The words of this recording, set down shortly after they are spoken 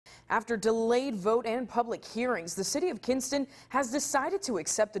After delayed vote and public hearings, the city of Kinston has decided to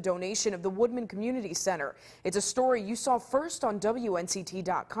accept the donation of the Woodmen Community Center. It's a story you saw first on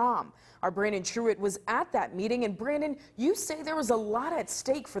WNCT.com. Our Brandon Truitt was at that meeting, and Brandon, you say there was a lot at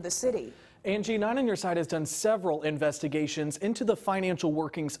stake for the city. Angie, 9 on Your Side has done several investigations into the financial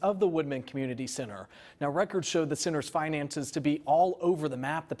workings of the Woodmen Community Center. Now, records showed the center's finances to be all over the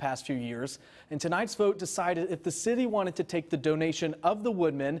map the past few years, and tonight's vote decided if the city wanted to take the donation of the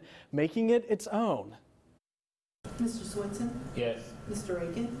Woodmen, making it its own. Mr. Swinton? Yes. Mr.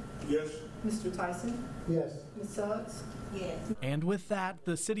 Aiken? Yes. Mr. Tyson? Yes. Ms. Suggs? Yes. And with that,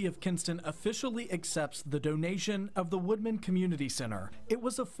 the city of Kinston officially accepts the donation of the Woodmen Community Center. It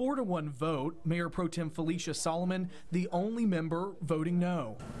was a 4-to-1 vote. Mayor Pro Tem Felicia Solomon, the only member voting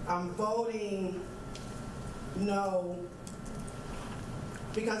no. I'm voting no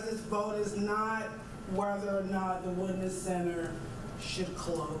because this vote is not whether or not the Woodmen Center should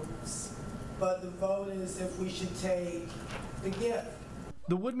close, but the vote is if we should take the gift.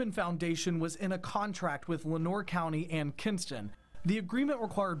 The Woodmen Foundation was in a contract with Lenoir County and Kinston. The agreement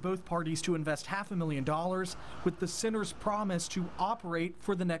required both parties to invest $500,000 with the center's promise to operate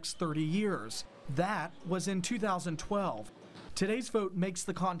for the next 30 years. That was in 2012. Today's vote makes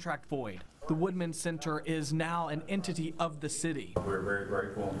the contract void. The Woodmen Center is now an entity of the city. We're very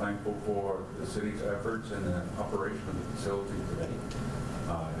grateful and thankful for the city's efforts in the operation of the facility today.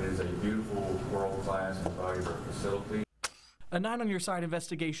 It is a beautiful, world-class and valuable facility. A 9 on Your Side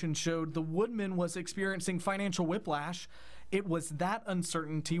investigation showed the Woodmen was experiencing financial whiplash. It was that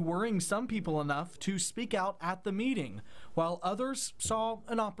uncertainty worrying some people enough to speak out at the meeting, while others saw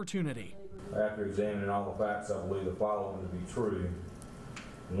an opportunity. After examining all the facts, I believe the following to be true.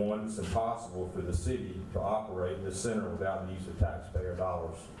 1, it's impossible for the city to operate this center without the use of taxpayer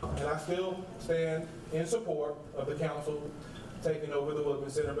dollars. And I still stand in support of the council taking over the Woodmen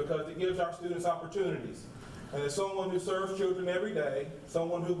Center because it gives our students opportunities. And as someone who serves children every day,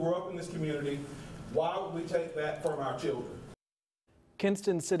 someone who grew up in this community, why would we take that from our children?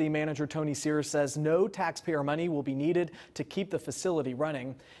 Kinston City Manager Tony Sears says no taxpayer money will be needed to keep the facility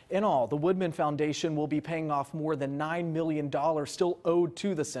running. In all, the Woodmen Foundation will be paying off more than $9 million still owed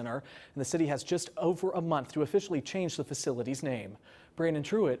to the center, and the city has just over a month to officially change the facility's name. Brandon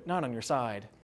Truitt, 9 on Your Side.